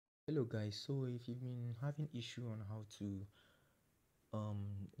Hello guys, so if you've been having issue on how to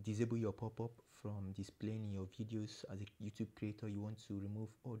disable your pop-up from displaying in your videos as a YouTube creator, you want to remove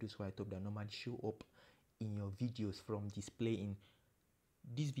all those write-up that normally show up in your videos from displaying.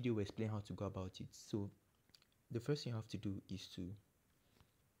 This video will explain how to go about it. So the first thing you have to do is to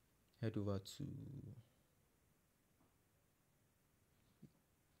head over to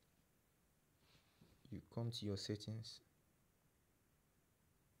you come to your settings.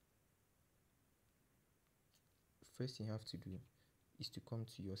 First thing you have to do is to come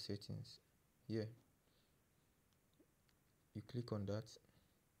to your settings here. You click on that,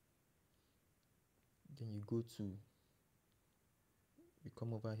 then you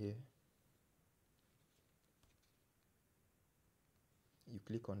come over here, you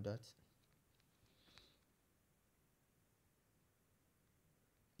click on that,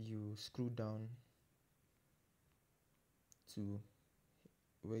 you scroll down to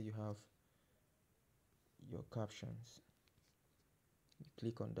where you have your captions, you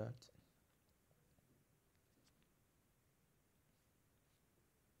click on that,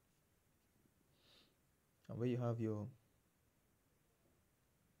 and where you have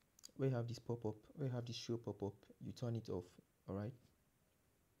this pop-up, where you have this show pop-up, you turn it off. All right,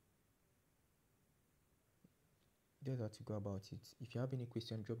 that's how to go about it. If you have any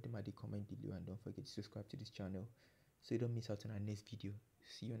question, drop them at the comment below, and don't forget to subscribe to this channel so you don't miss out on our next video.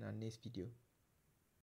 See you on our next video.